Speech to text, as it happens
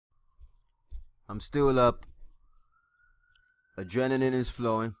I'm still up. Adrenaline is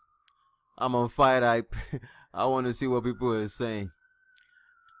flowing. I'm on fight hype. I want to see what people are saying.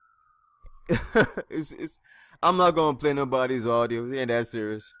 I'm not gonna play nobody's audio. It ain't that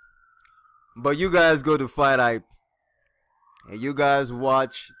serious. But you guys go to fight hype, and you guys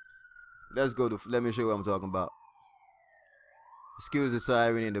watch. Let's go to. Let me show you what I'm talking about. Excuse the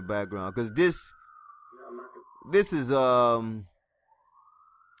siren in the background, cause this is a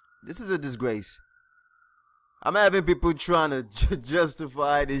disgrace. I'm having people trying to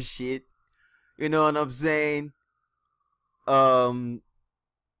justify this shit. You know what I'm saying?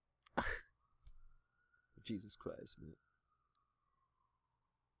 Jesus Christ, man.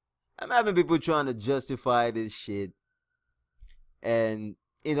 I'm having people trying to justify this shit. And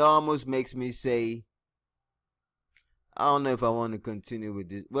it almost makes me say, I don't know if I want to continue with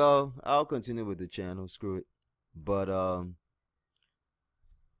this. Well, I'll continue with the channel. Screw it. But,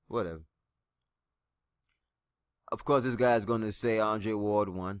 whatever. Of course, this guy's going to say Andre Ward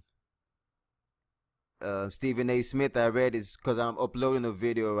won. Stephen A. Smith, I read this because I'm uploading a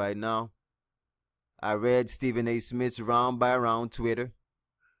video right now. I read Stephen A. Smith's round by round Twitter.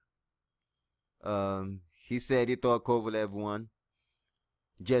 He said he thought Kovalev won.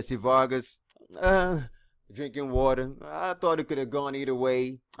 Jessie Vargas, drinking water. I thought it could have gone either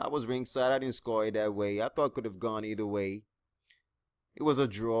way. I was ringside. I didn't score it that way. I thought it could have gone either way. It was a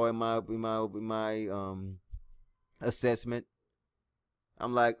draw in my assessment.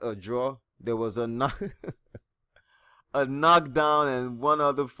 I'm like, a draw? There was a knockdown and one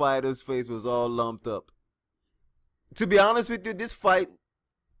other fighter's face was all lumped up. To be honest with you, this fight,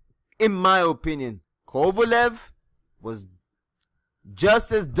 in my opinion, Kovalev was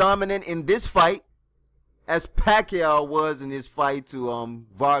just as dominant in this fight as Pacquiao was in his fight to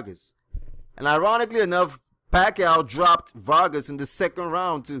Vargas. And ironically enough, Pacquiao dropped Vargas in the second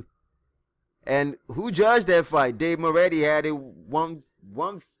round too. And who judged that fight? Dave Moretti had it one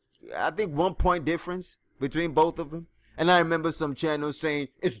 1 point difference between both of them. And I remember some channels saying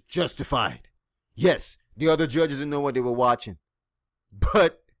it's justified. Yes, the other judges didn't know what they were watching.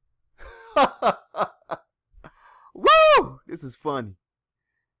 But woo! This is funny.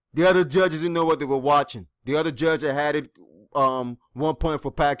 The other judges didn't know what they were watching. The other judge that had it 1 point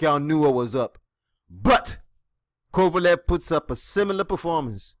for Pacquiao knew what was up. But Kovalev puts up a similar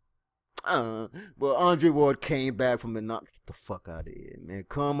performance. But Andre Ward came back from the knock. Get the fuck out of here, man.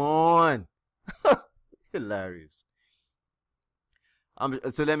 Come on. Hilarious.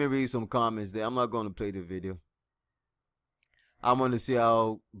 So let me read some comments there. I'm not going to play the video. I want to see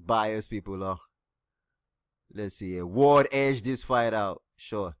how biased people are. Let's see here. Ward edged this fight out.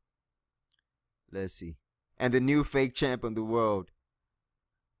 Sure. Let's see. And the new fake champ of the world.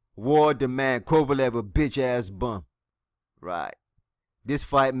 Ward the man. Kovalev a bitch ass bum. Right. This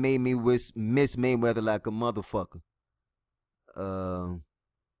fight made me miss Mayweather like a motherfucker. I'm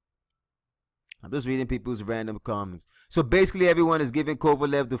just reading people's random comments. So basically everyone is giving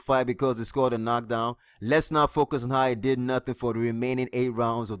Kovalev the fight because he scored a knockdown. Let's not focus on how he did nothing for the remaining 8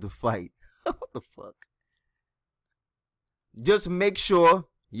 rounds of the fight. What the fuck? Just make sure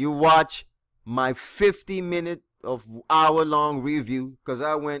you watch my 50-minute of hour-long review, because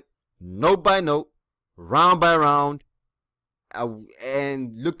I went note by note, round by round,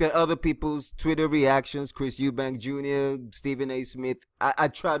 and looked at other people's Twitter reactions, Chris Eubank Jr., Stephen A. Smith. I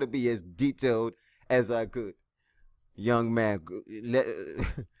try to be as detailed as I could. Young man,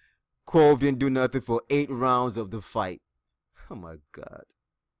 Cove didn't do nothing for 8 rounds of the fight. Oh my God.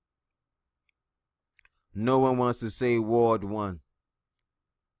 No one wants to say Ward won.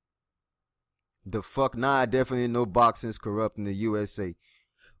 The fuck? Nah, I definitely know boxing's corrupt in the USA.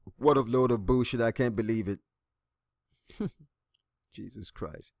 What a load of bullshit. I can't believe it. Jesus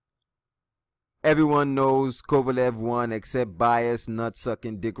Christ. Everyone knows Kovalev won except biased,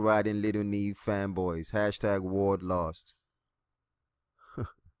 nut-sucking, dick-riding, little knee fanboys. Hashtag Ward lost.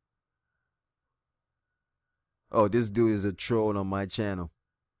 Oh, this dude is a troll on my channel.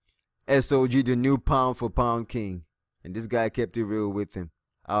 SOG, the new pound for pound king. And this guy kept it real with him.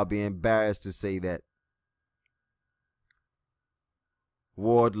 I'll be embarrassed to say that.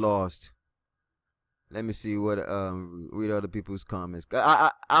 Ward lost. Let me see what read other people's comments.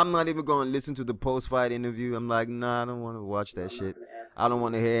 I'm not even going to listen to the post-fight interview. I'm like, nah, I don't want to watch that shit. I don't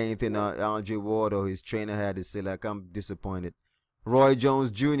want to hear anything Andre Ward or his trainer had to say. Like, I'm disappointed. Roy Jones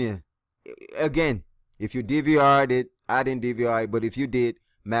Jr. Again, if you DVR'd it, I didn't DVR it, but if you did,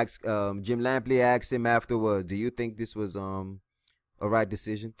 Jim Lampley asked him afterwards, do you think this was a right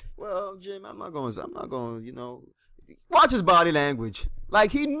decision? Well, Jim, I'm not going, you know, watch his body language.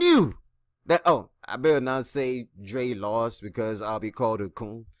 Like, he knew that, oh, I better not say Dre lost because I'll be called a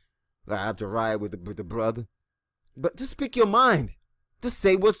coon. I have to ride with the brother. But just speak your mind. Just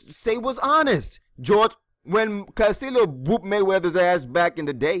say what's honest. George, when Castillo whooped Mayweather's ass back in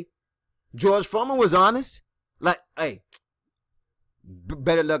the day, George Foreman was honest. Like, hey,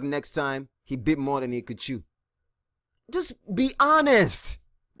 better luck next time. He bit more than he could chew. Just be honest.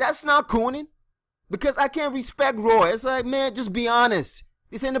 That's not cooning. Because I can't respect Roy. It's like, man, just be honest.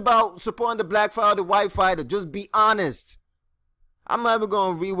 This ain't about supporting the black fighter, the white fighter. Just be honest. I'm not even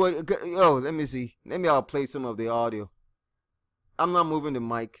going to read what... Yo, let me see. Maybe I'll play some of the audio. I'm not moving the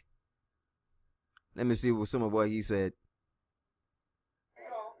mic. Let me see some of what he said.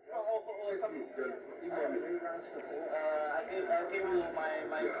 I'll give you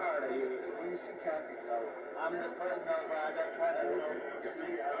my card. When you see Kathy, I'm the person that tried to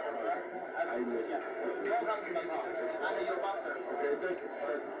see. Welcome to the call. I'm your boxer. Okay, thank you.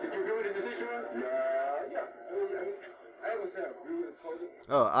 Did you agree with the decision? Yeah. I ain't gonna say I agree with it totally.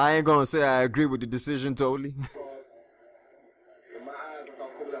 Oh, I ain't gonna say I agree with the decision totally. In my eyes, I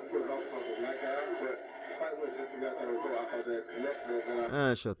thought Kovalev put it off because of a black guy, but the fight was just the way I thought it would go. I thought that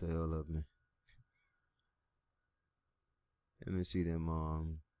connected. Shut the hell up, man. Let me see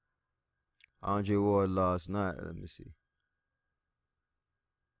them. Andre Ward lost. Let me see.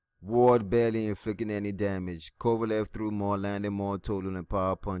 Ward barely inflicting any damage. Kovalev threw more, landed more total and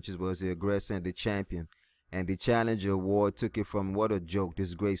power punches, was the aggressor and the champion. And the challenger, Ward, took it from what a joke,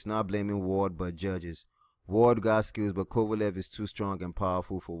 disgrace, not blaming Ward but judges. Ward got skills, but Kovalev is too strong and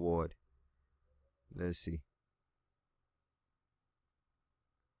powerful for Ward. Let's see.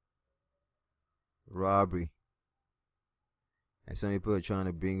 Robbery. And some people are trying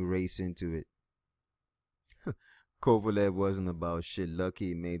to bring race into it. Kovalev wasn't about shit. Lucky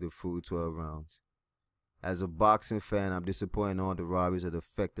he made the full 12 rounds. As a boxing fan, I'm disappointed in all the robberies that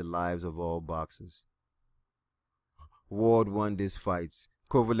affect the lives of all boxers. Ward won these fights.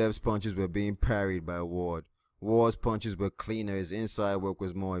 Kovalev's punches were being parried by Ward. Ward's punches were cleaner. His inside work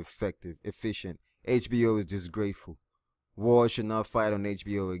was more efficient. HBO is disgraceful. Ward should not fight on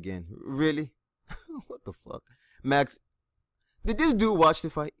HBO again. Really? What the fuck? Max, did this dude watch the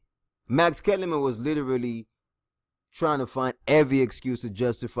fight? Max Kellerman was literally trying to find every excuse to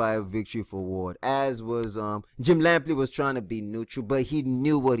justify a victory for Ward. As was Jim Lampley was trying to be neutral, but he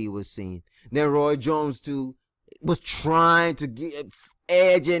knew what he was seeing. Then Roy Jones too was trying to get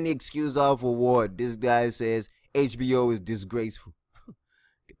edge any excuse out for Ward. This guy says HBO is disgraceful.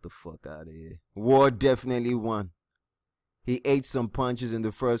 Get the fuck out of here. Ward definitely won. He ate some punches in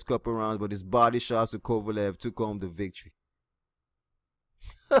the first couple rounds, but his body shots to Kovalev took home the victory.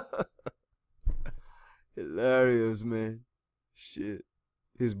 Hilarious, man. Shit.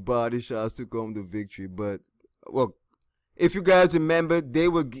 His body shots took home the victory, but, well, if you guys remember, they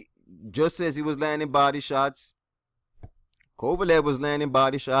were, just as he was landing body shots, Kovalev was landing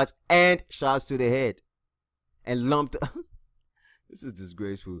body shots and shots to the head. And lumped. This is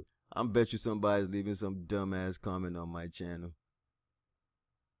disgraceful. I bet you somebody's leaving some dumbass comment on my channel.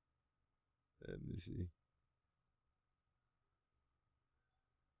 Let me see.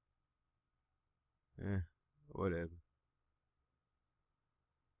 Whatever.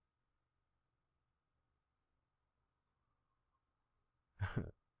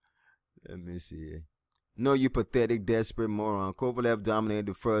 Let me see. No, you pathetic, desperate moron. Kovalev dominated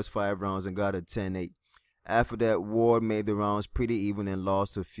the first 5 rounds and got a 10-8. After that, Ward made the rounds pretty even and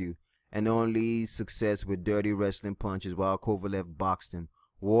lost a few. And only success with dirty wrestling punches while Kovalev boxed him.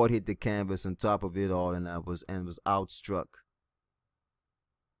 Ward hit the canvas on top of it all and was outstruck.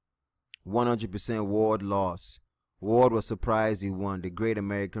 100% Ward lost. Ward was surprised he won the Great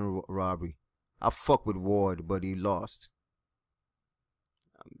American Robbery. I fuck with Ward, but he lost.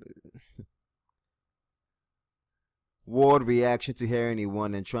 Ward reaction to hearing he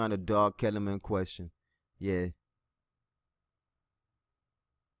won and trying to dog Kellerman question. Yeah.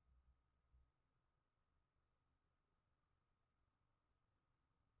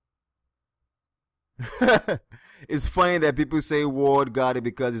 It's funny that people say Ward got it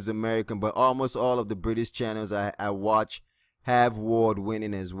because he's American, but almost all of the British channels I watch have Ward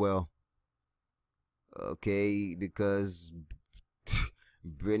winning as well. Okay, because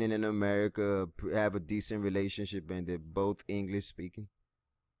Britain and America have a decent relationship and they're both English speaking.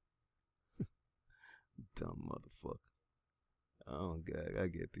 Dumb motherfucker. Oh God, I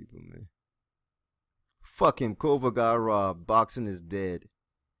get people, man. Fuck him. Kova got robbed. Boxing is dead.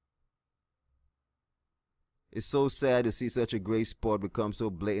 It's so sad to see such a great sport become so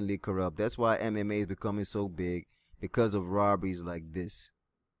blatantly corrupt. That's why MMA is becoming so big, because of robberies like this.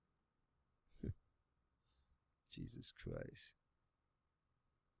 Jesus Christ.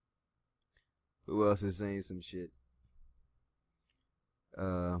 Who else is saying some shit?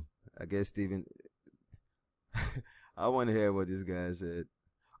 I guess Steven. I want to hear what this guy said.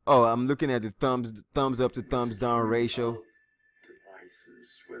 Oh, I'm looking at the thumbs up to thumbs down ratio. Devices,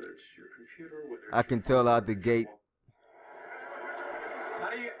 whether it's your computer, whether it's I can tell out the gate.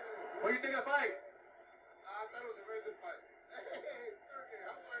 What do you think of the fight? I thought it was a very good fight. Hey, Sergey,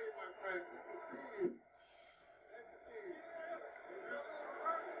 how are you, my friend? Good to see you. Nice to see you.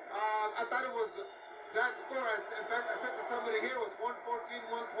 I thought it was that score. In fact, I said to somebody here, it was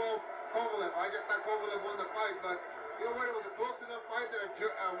 114-112 Kovalev. I just thought Kovalev won the fight, but you know what? It was a close enough fight that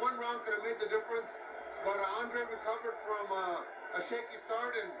one round could have made the difference. But Andre recovered from a shaky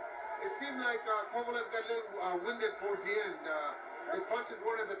start, and it seemed like Kovalev got a little winded towards the end. His punches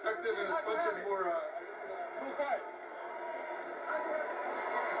weren't as effective, and his punches were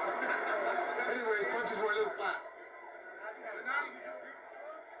anyway, his punches were a little flat.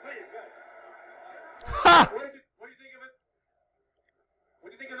 What do you think of it? What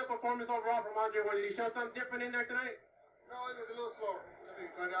do you think of the performance overall from Andre? Did he show something different in there tonight? No, it was a little slower. I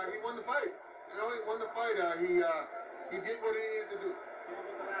think, but he won the fight. You know, he won the fight. He did what he needed to do.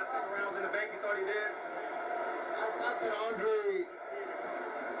 The last 7 rounds in the bank, you thought he did? I thought that Andre,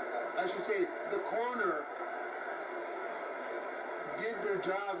 I should say, the corner did their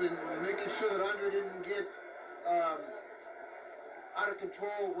job in making sure that Andre didn't get out of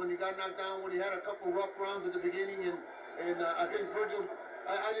control when he got knocked down, when he had a couple rough rounds at the beginning, and I think Virgil,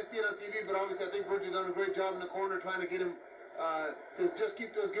 I didn't see it on TV, but obviously I think Virgil done a great job in the corner trying to get him to just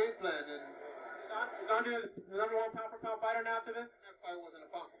keep those game plan. And is Andre the number 1 pound-for-pound fighter now after this? That fight wasn't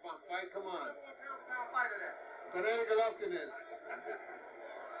a pound-for-pound fight, come on. Number 1 pound-for-pound fighter there. Kaneda Golovkin is.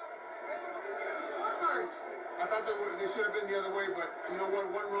 I thought they should have been the other way, but you know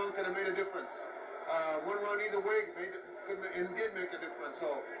what? 1 round could have made a difference. 1 round either way did make a difference.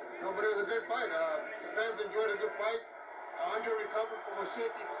 So, no, but it was a good fight. The fans enjoyed a good fight. Andre recovered from a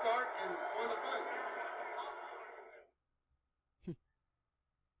shaky start and won the fight.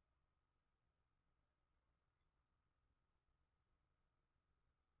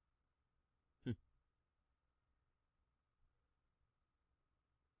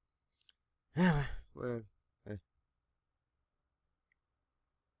 Yeah, well, hey.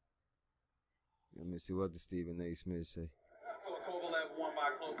 Let me see what the Stephen A. Smith say. Kovalev won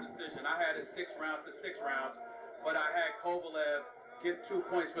by a close decision. I had it 6 rounds to 6 rounds, but I had Kovalev get 2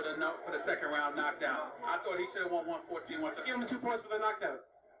 points for the second round knockdown. I thought he should have won 114-113. Give him 2 points for the knockdown.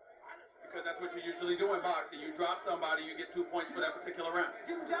 Because that's what you usually do in boxing. You drop somebody, you get 2 points for that particular round.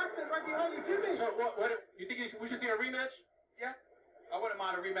 Jim Jackson right behind you, Jimmy. So what you think we should see a rematch? Yeah. I wouldn't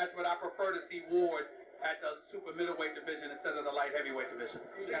mind a rematch, but I prefer to see Ward at the super middleweight division instead of the light heavyweight division.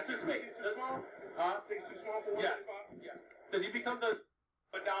 That's just me. He's too small? Huh? Think he's too small for 135? Yes. Yeah. Does he become but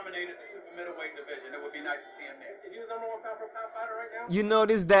dominated the super middleweight division? It would be nice to see him there. Is he the number 1 pound-for-pound fighter right now? You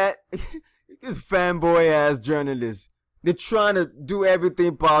notice that this fanboy ass journalist, they're trying to do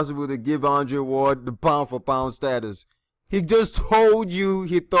everything possible to give Andre Ward the pound-for-pound status. He just told you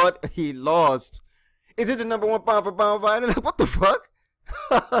he thought he lost. Is it the number 1 pound-for-pound fighter? Like, what the fuck?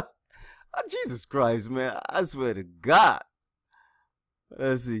 Oh, Jesus Christ, man. I swear to God.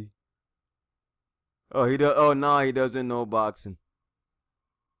 Let's see. Oh, no, he doesn't know boxing.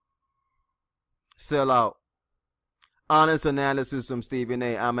 Sell out. Honest analysis from Stephen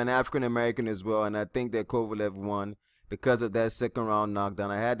A. I'm an African American as well, and I think that Kovalev won because of that second round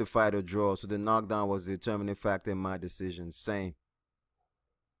knockdown. I had to fight or draw, so the knockdown was the determining factor in my decision. Same.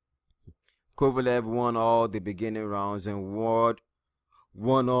 Kovalev won all the beginning rounds, and Ward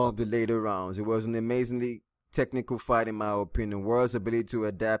won all the later rounds. It was an amazingly technical fight in my opinion. Ward's ability to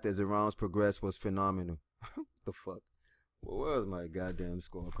adapt as the rounds progressed was phenomenal. What the fuck? Well, where's my goddamn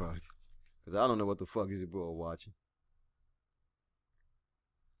scorecard? Because I don't know what the fuck is people watching.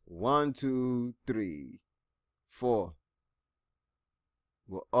 1, 2, 3, 4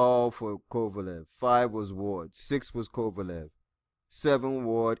 were all for Kovalev. 5 was Ward. 6 was Kovalev. 7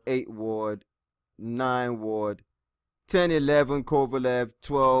 Ward. 8 Ward. 9 Ward. 10, 11 Kovalev.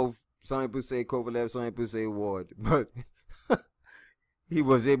 12, some people say Kovalev, some people say Ward. But he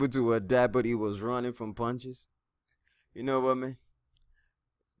was able to adapt, but he was running from punches. You know what, man?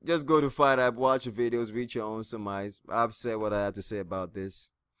 Just go to Fight App, watch the videos, reach your own surmise. I've said what I have to say about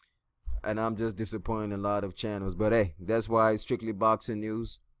this. And I'm just disappointing a lot of channels. But hey, that's why Strictly Boxing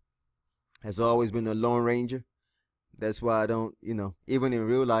News has always been a Lone Ranger. That's why I don't, even in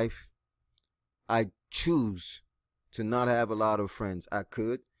real life, I choose to not have a lot of friends. I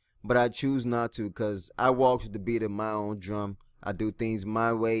could, but I choose not to because I walk to the beat of my own drum. I do things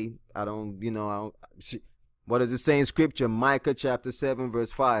my way. I don't, what does it say in scripture? Micah chapter 7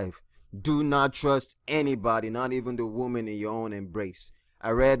 verse 5. Do not trust anybody, not even the woman in your own embrace. I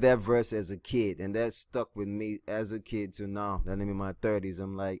read that verse as a kid, and that stuck with me as a kid to now that I'm in my 30s.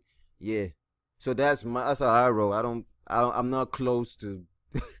 I'm like, yeah. So that's how I roll. I'm not close to.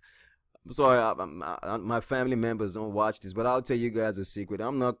 I'm sorry, my family members don't watch this, but I'll tell you guys a secret.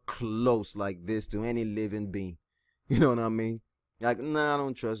 I'm not close like this to any living being. You know what I mean? Like, nah, I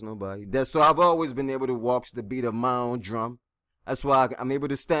don't trust nobody. So I've always been able to walk to the beat of my own drum. That's why I'm able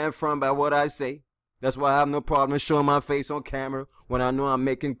to stand firm by what I say. That's why I have no problem showing my face on camera when I know I'm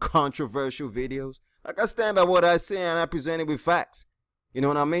making controversial videos. Like, I stand by what I say and I present it with facts. You know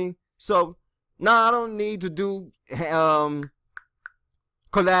what I mean? So, nah, I don't need to do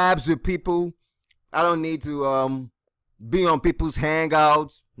collabs with people. I don't need to be on people's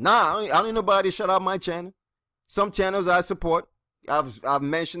hangouts. Nah, I don't need nobody to shut out my channel. Some channels I support. I've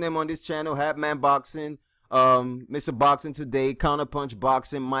mentioned them on this channel. Hatman Boxing, Mr. Boxing Today, Counterpunch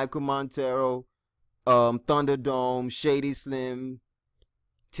Boxing, Michael Montero, Thunderdome, Shady Slim,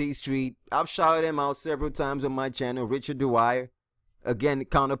 T Street. I've shouted them out several times on my channel. Richard Dwyer, again,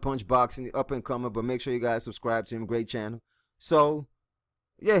 Counterpunch Boxing, up and coming, but make sure you guys subscribe to him. Great channel. So,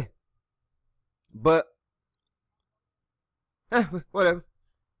 yeah. But, whatever.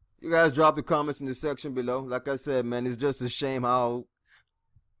 You guys drop the comments in the section below. Like I said, man, it's just a shame how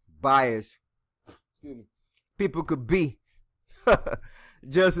biased people could be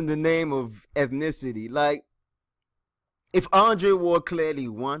just in the name of ethnicity. Like, if Andre Ward clearly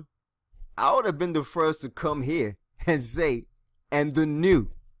won, I would have been the first to come here and say, and the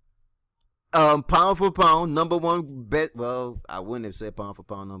new pound for pound number one bet. Well, I wouldn't have said pound for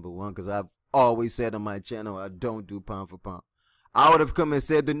pound number one because I've always said on my channel I don't do pound for pound. I would have come and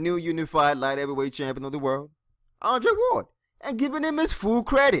said the new unified light heavyweight champion of the world, Andre Ward, and given him his full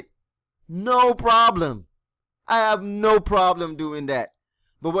credit. No problem. I have no problem doing that.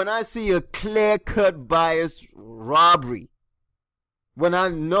 But when I see a clear-cut biased robbery, when I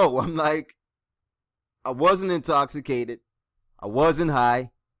know, I'm like, I wasn't intoxicated, I wasn't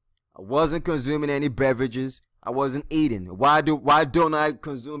high, I wasn't consuming any beverages, I wasn't eating. Why don't I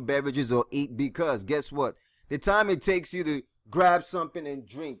consume beverages or eat? Because guess what? The time it takes you to grab something and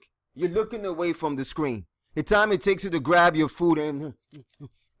drink, you're looking away from the screen. The time it takes you to grab your food and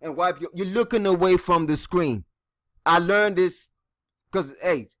wipe you're looking away from the screen. I learned this because,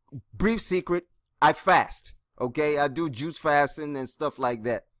 hey, brief secret, I fast. Okay, I do juice fasting and stuff like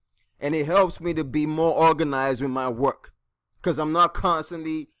that, and it helps me to be more organized with my work because I'm not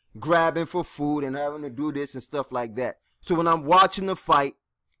constantly grabbing for food and having to do this and stuff like that. So when I'm watching the fight,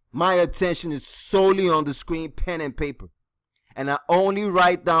 my attention is solely on the screen, pen and paper. And I only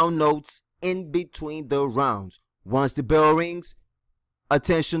write down notes in between the rounds. Once the bell rings,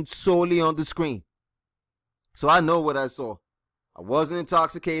 attention solely on the screen. So I know what I saw. I wasn't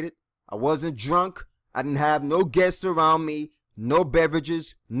intoxicated. I wasn't drunk. I didn't have no guests around me, no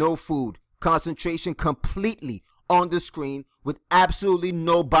beverages, no food. Concentration completely on the screen with absolutely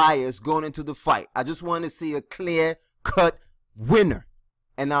no bias going into the fight. I just wanted to see a clear-cut winner.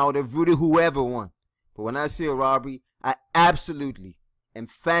 And I would have rooted whoever won. But when I see a robbery, I absolutely,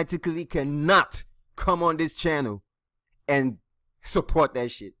 emphatically cannot come on this channel and support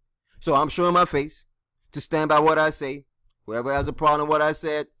that shit. So I'm showing my face to stand by what I say. Whoever has a problem with what I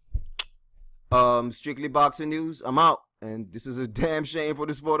said, Strictly Boxing News, I'm out. And this is a damn shame for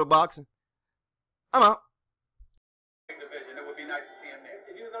the sport of boxing. I'm out. Division. It would be nice to see him there.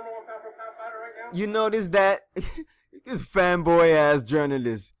 Is he the number one pound for pound fighter right now? You notice that this fanboy ass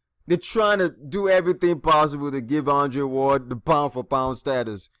journalist, they're trying to do everything possible to give Andre Ward the pound for pound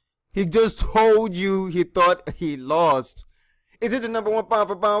status. He just told you he thought he lost. Is it the number one pound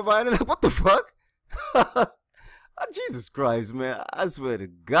for pound fighter? What the fuck? Jesus Christ, man. I swear to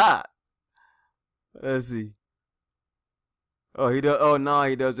God. Let's see. Oh, no,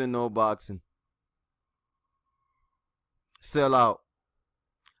 he doesn't know boxing. Sell out.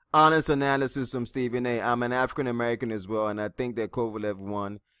 Honest analysis from Stephen A. I'm an African American as well, and I think that Kovalev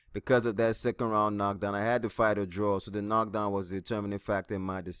won because of that second round knockdown. I had to fight or draw, so the knockdown was the determining factor in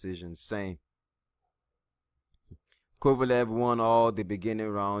my decision. Same. Kovalev won all the beginning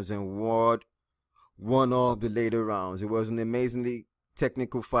rounds, and Ward won all the later rounds. It was an amazingly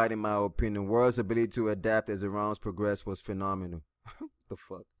technical fight in my opinion. Ward's ability to adapt as the rounds progressed was phenomenal. What the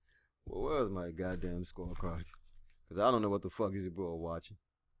fuck? Well, where's my goddamn scorecard? Because I don't know what the fuck these people are watching.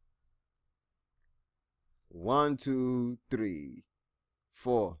 1, 2, 3,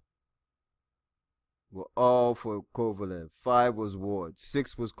 4 were all for Kovalev. 5 was Ward.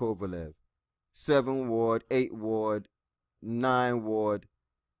 6 was Kovalev. 7 Ward. 8 Ward. 9 Ward.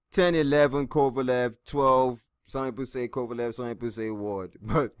 10, 11 Kovalev. 12, some people say Kovalev, some people say Ward.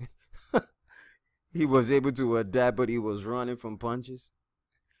 But he was able to adapt, but he was running from punches.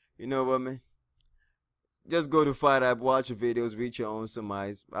 You know what, man? Just go to Fight App, watch the videos, reach your own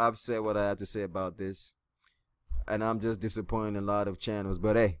surmise. I've said what I have to say about this. And I'm just disappointed in a lot of channels.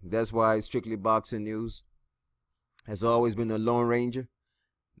 But hey, that's why Strictly Boxing News has always been a Lone Ranger.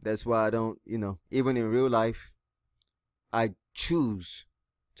 That's why I don't, you know, even in real life, I choose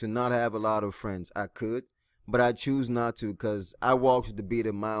to not have a lot of friends. I could, but I choose not to because I walk to the beat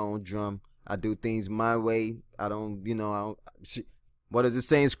of my own drum. I do things my way. I don't, you know, what does it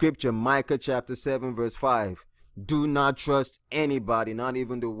say in scripture? Micah chapter 7 verse 5. Do not trust anybody, not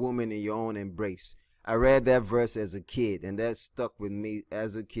even the woman in your own embrace. I read that verse as a kid, and that stuck with me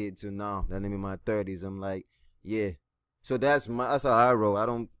as a kid to now that I'm in my 30s. I'm like, yeah. So that's how I roll.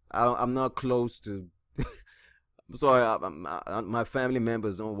 I'm not close to. I'm sorry, my family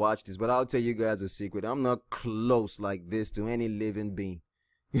members don't watch this, but I'll tell you guys a secret. I'm not close like this to any living being.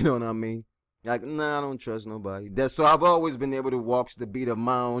 You know what I mean? Like, nah, I don't trust nobody. So I've always been able to walk to the beat of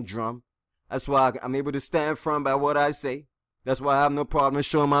my own drum. That's why I'm able to stand firm by what I say. That's why I have no problem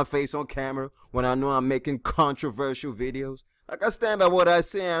showing my face on camera when I know I'm making controversial videos. Like, I stand by what I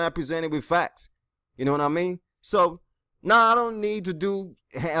say and I present it with facts. You know what I mean? So, nah, I don't need to do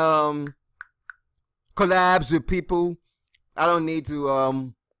collabs with people. I don't need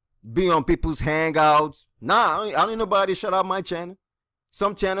to be on people's hangouts. Nah, I don't need nobody to shut out my channel.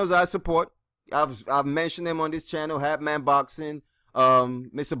 Some channels I support. I've mentioned them on this channel. Hatman Boxing,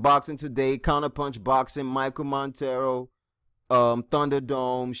 Mr. Boxing Today, Counterpunch Boxing, Michael Montero,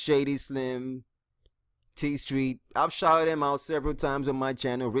 Thunderdome, Shady Slim, T Street. I've shouted them out several times on my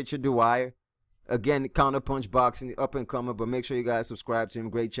channel. Richard Dwyer, again, Counterpunch Boxing, up and coming, but make sure you guys subscribe to him.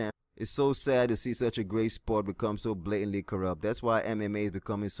 Great channel. It's so sad to see such a great sport become so blatantly corrupt. That's why MMA is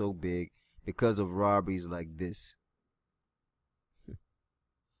becoming so big, because of robberies like this.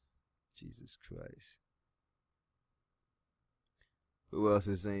 Jesus Christ. Who else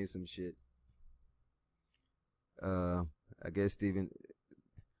is saying some shit? I guess Steven.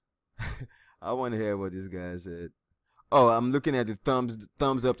 I want to hear what this guy said. Oh, I'm looking at the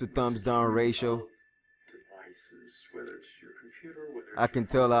thumbs up to thumbs down ratio. Devices, whether it's your computer, whether it's I can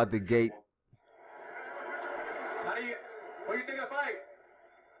tell out the gate. What do you think of the fight?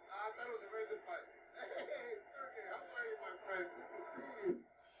 I thought it was a very good fight. Hey, Sergey, how are you, my friend? Good to see you.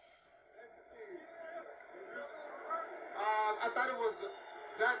 Nice to see you. I thought it was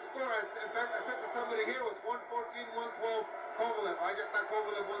that score. In fact, I said to somebody here, it was 114-112 Kovalev. I just thought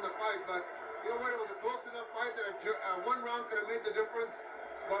Kovalev won the fight, but you know what? It was a close enough fight that one round could have made the difference.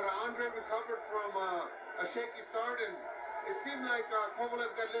 But Andre recovered from a shaky start, and it seemed like Kovalev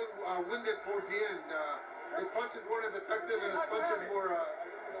got a little winded towards the end. His punches weren't as effective, and his punches were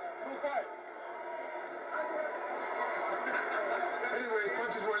fight. Anyway, his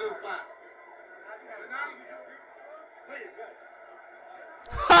punches were a little flat.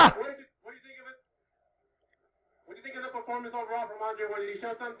 What do you think of it? What do you think of the performance overall from Andre? Did he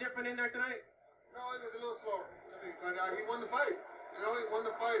show something different in there tonight? No, it was a little slower to me, but he won the fight. You know, he won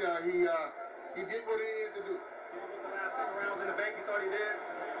the fight. He did what he needed to do. The last 7 rounds in the bank, you thought he did?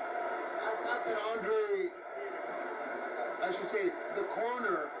 I thought that Andre, I should say, the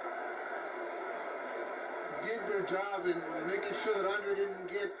corner did their job in making sure that Andre didn't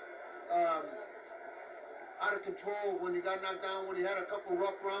get out of control when he got knocked down, when he had a couple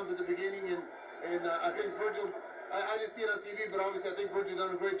rough rounds at the beginning, and I think Virgil, I didn't see it on TV, but obviously I think Virgil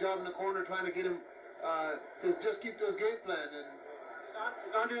done a great job in the corner trying to get him to just keep those game plan. And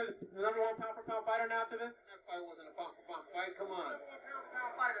is Andre the #1 pound-for-pound fighter now after this? that fight wasn't a pound-for-pound fight, come on.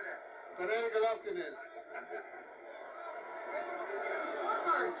 Pound-for-pound fighter there. Banana Golovkin is.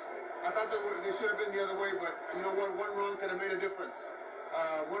 I thought they should have been the other way, but you know what? One round could have made a difference.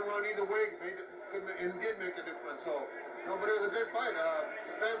 One round either way did make a difference. So, no, but it was a good fight.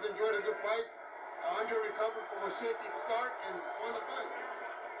 The fans enjoyed a good fight. Andre recovered from a shaky start and won the fight.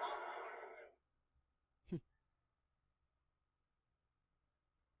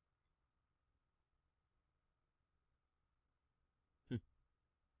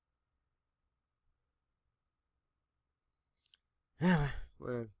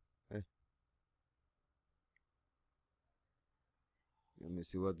 Well, hey. Let me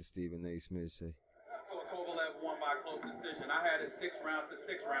see what the Stephen A. Smith say. Kovalev won by a close decision. I had it 6 rounds to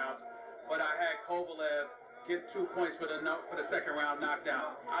 6 rounds, but I had Kovalev get 2 points for the second round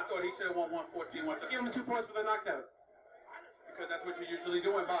knockdown. I thought he should have won 114-113. Give him 2 points for the knockdown. Because that's what you usually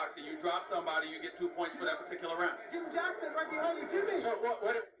do in boxing. You drop somebody, you get 2 points for that particular round. Jim Jackson right behind you, Jimmy. So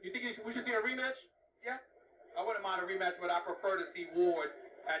what you think we should see a rematch? Yeah. I wouldn't mind a rematch, but I prefer to see Ward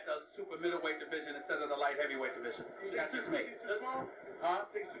at the super middleweight division instead of the light heavyweight division. That's just me. He's too small? Huh?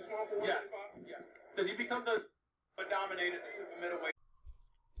 Think he's too small for 135? Yes. Does he become the dominated the super middleweight?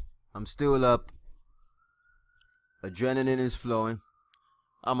 I'm still up. Adrenaline is flowing.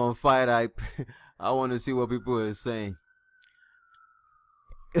 I'm on Fight Hype. I want to see what people are saying.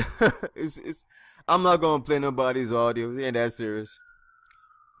 I'm not gonna play nobody's audio. It ain't that serious.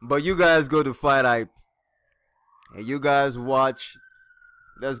 But you guys go to Fight Hype and you guys watch.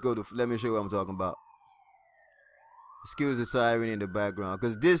 Let me show you what I'm talking about. Excuse the siren in the background,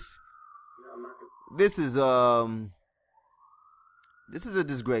 cause this is a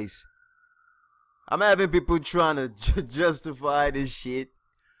disgrace. I'm having people trying to justify this shit.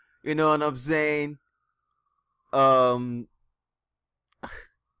 You know what I'm saying?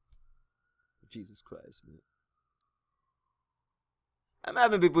 Jesus Christ, man. I'm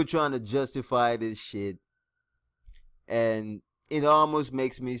having people trying to justify this shit. And it almost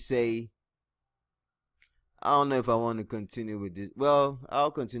makes me say, I don't know if I want to continue with this. Well,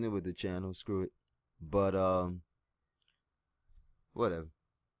 I'll continue with the channel. Screw it. But, whatever.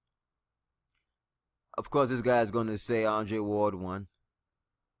 Of course, this guy's going to say Andre Ward won.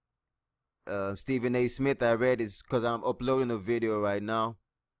 Stephen A. Smith, I read it's because I'm uploading a video right now.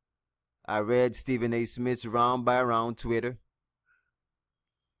 I read Stephen A. Smith's round by round Twitter.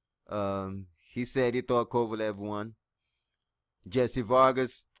 He said he thought Kovalev won. Jessie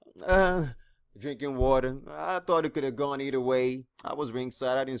Vargas, drinking water. I thought it could have gone either way. I was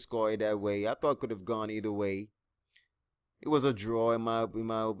ringside. I didn't score it that way. I thought it could have gone either way. It was a draw in my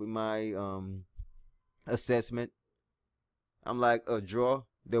assessment. I'm like, a draw?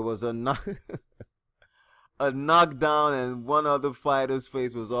 There was a knockdown and one other fighter's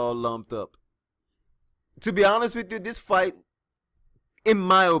face was all lumped up. To be honest with you, this fight, in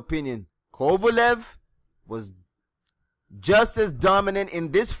my opinion, Kovalev was just as dominant in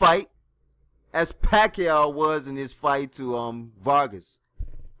this fight as Pacquiao was in his fight to Vargas.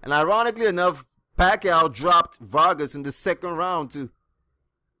 And ironically enough, Pacquiao dropped Vargas in the second round too.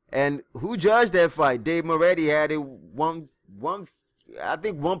 And who judged that fight? Dave Moretti had a I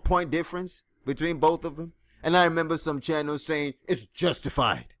think 1 point difference between both of them. And I remember some channels saying it's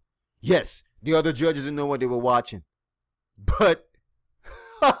justified. Yes, the other judges didn't know what they were watching. But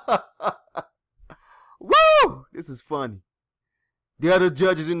woo! This is funny. The other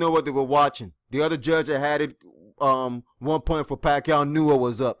judges didn't know what they were watching. The other judge that had it 1 point for Pacquiao knew what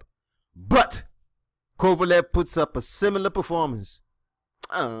was up. But Kovalev puts up a similar performance.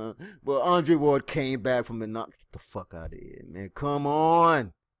 But Andre Ward came back from the knock. Get the fuck out of here, man. Come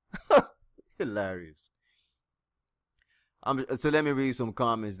on. Hilarious. So let me read some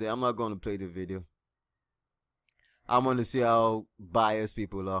comments there. I'm not going to play the video. I want to see how biased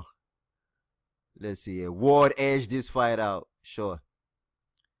people are. Let's see here. Ward edged this fight out. Sure.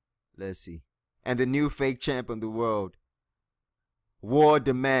 Let's see. And the new fake champ of the world. Ward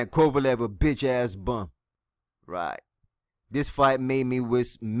the man. Kovalev a bitch ass bum. Right. This fight made me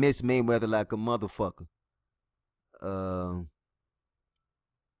miss Mayweather like a motherfucker. I'm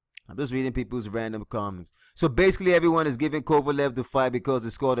just reading people's random comments. So basically everyone is giving Kovalev the fight because he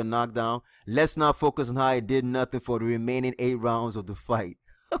scored a knockdown. Let's not focus on how he did nothing for the remaining 8 rounds of the fight.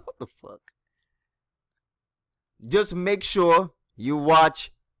 What the fuck? Just make sure you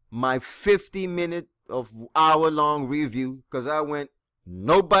watch my 50-minute of hour-long review, because I went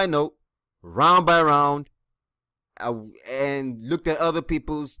note by note, round by round, and looked at other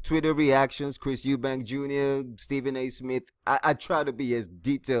people's Twitter reactions, Chris Eubank Jr., Stephen A. Smith. I try to be as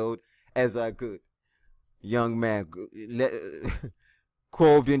detailed as I could. Young man,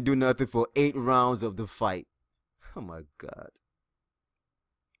 Cove didn't do nothing for 8 rounds of the fight. Oh my God.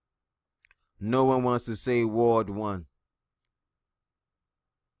 No one wants to say Ward won.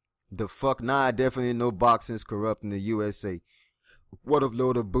 The fuck? Nah, I definitely know boxing's corrupt in the USA. What a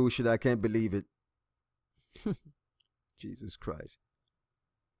load of bullshit. I can't believe it. Jesus Christ.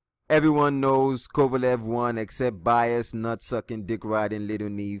 Everyone knows Kovalev won except biased, nut-sucking, dick-riding, little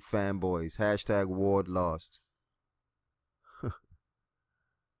knee fanboys. Hashtag Ward lost.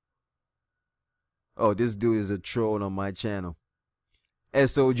 Oh, this dude is a troll on my channel.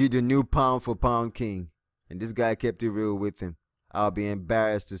 SOG, the new pound for pound king. And this guy kept it real with him. I'll be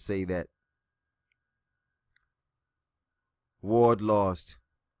embarrassed to say that. Ward lost.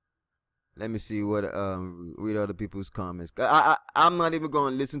 Let me see what read other people's comments. I'm not even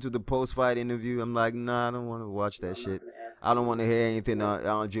going to listen to the post-fight interview. I'm like, nah, I don't want to watch that shit. I don't want to hear anything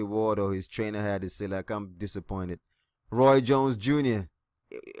Andre Ward or his trainer had to say. Like, I'm disappointed. Roy Jones Jr.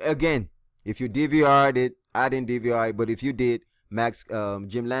 Again, if you DVR'd it, I didn't DVR it, but if you did,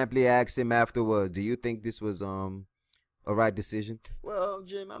 Jim Lampley asked him afterwards, do you think this was a right decision? Well,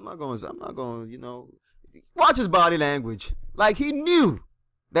 Jim, I'm not going, you know, watch his body language. Like, he knew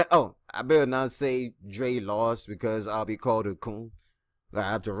that, oh, I better not say Dre lost because I'll be called a coon. I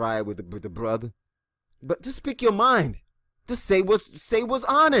have to ride with the brother. But just speak your mind. Just say what's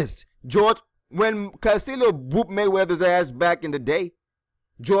honest. George, when Castillo whooped Mayweather's ass back in the day,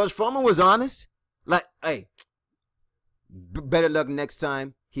 George Foreman was honest. Like, hey, better luck next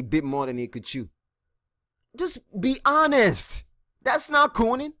time. He bit more than he could chew. Just be honest. That's not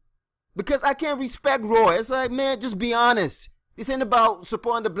cooning. Because I can't respect Roy. It's like, man, just be honest. This ain't about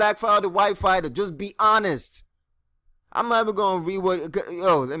supporting the black fighter or the white fighter. Just be honest. I'm not even going to read what...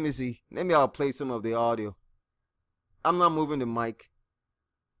 Yo, let me see. Maybe I'll play some of the audio. I'm not moving the mic.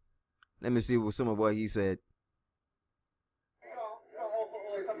 Let me see some of what he said.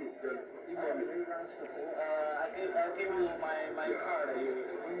 I'll give you my card.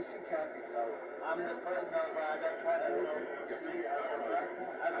 When you see Kathy, I'm the person that tried to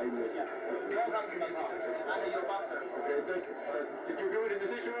I'm your boxer. Okay, thank you. Did you agree with the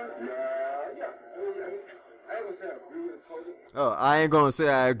decision? Yeah. I ain't gonna say I agree with it totally. Oh, I ain't gonna say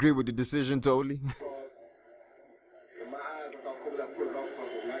I agree with the decision totally. In my eyes, I thought Kovalev put it off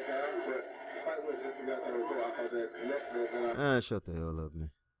because of black guy, but the fight was just the way I thought it would go. I thought that connected. Shut the hell up,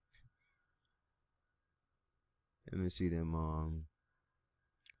 man. Let me see them.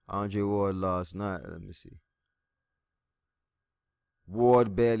 Andre Ward lost. Let me see.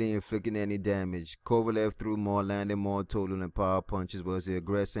 Ward barely inflicting any damage. Kovalev threw more, landed more total and power punches, was the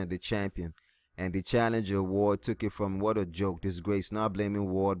aggressor and the champion. And the challenger, Ward, took it from what a joke, disgrace, not blaming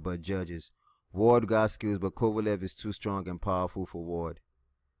Ward but judges. Ward got skills, but Kovalev is too strong and powerful for Ward.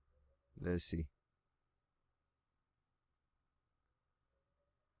 Let's see.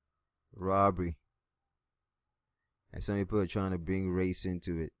 Robbery. And some people are trying to bring race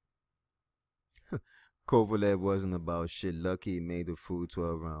into it. Kovalev wasn't about shit. Lucky he made the full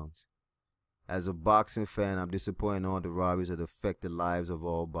 12 rounds. As a boxing fan, I'm disappointed in all the robberies that affect the lives of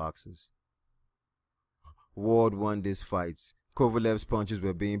all boxers. Ward won these fights. Kovalev's punches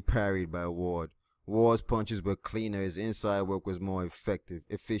were being parried by Ward. Ward's punches were cleaner. His inside work was more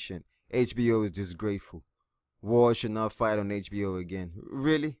efficient. HBO is disgraceful. Ward should not fight on HBO again.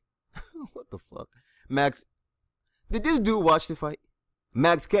 Really? What the fuck? Max, did this dude watch the fight?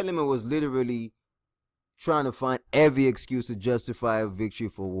 Max Kellerman was literally trying to find every excuse to justify a victory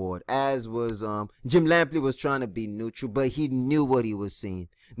for Ward, as was Jim Lampley was trying to be neutral, but he knew what he was seeing.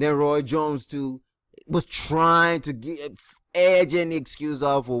 Then Roy Jones too was trying to get edge any excuse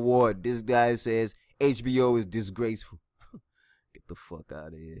out for Ward. This guy says HBO is disgraceful. Get the fuck out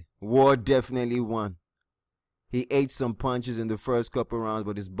of here. Ward definitely won. He ate some punches in the first couple rounds,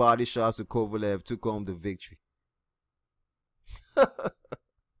 but his body shots to Kovalev took home the victory.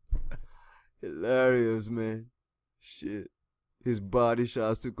 Hilarious, man. Shit. His body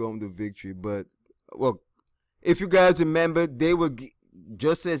shots took home the victory. But, well, if you guys remember, they were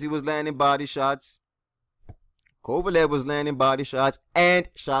just as he was landing body shots, Kovalev was landing body shots and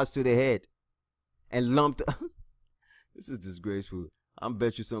shots to the head. And lumped. This is disgraceful. I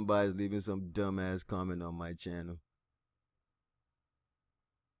bet you somebody's leaving some dumbass comment on my channel.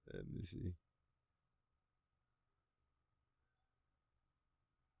 Let me see.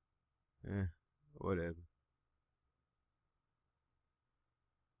 Whatever.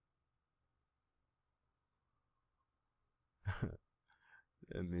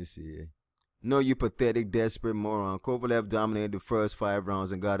 Let me see. No, you pathetic, desperate moron. Kovalev dominated the first 5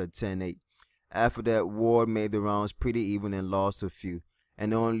 rounds and got a 10-8. After that, Ward made the rounds pretty even and lost a few.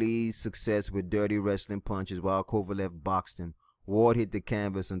 And only success with dirty wrestling punches while Kovalev boxed him. Ward hit the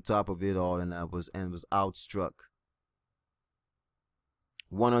canvas on top of it all and was outstruck.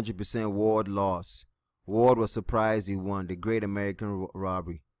 100% Ward lost. Ward was surprised he won the Great American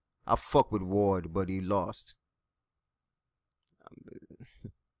Robbery. I fuck with Ward, but he lost.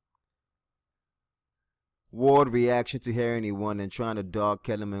 Ward reaction to hearing he won and trying to dog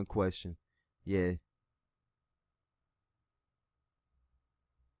Kellerman question. Yeah.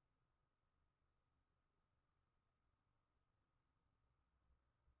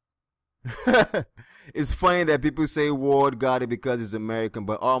 It's funny that people say Ward got it because he's American,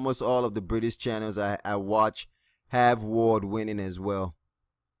 but almost all of the British channels I watch have Ward winning as well.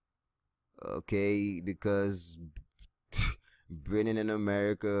 Okay, because Britain and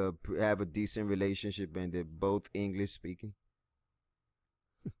America have a decent relationship and they're both English speaking.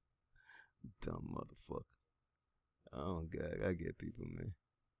 Dumb motherfucker. Oh God, I get people, man.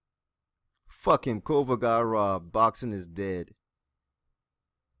 Fuck him. Kova got robbed. Boxing is dead.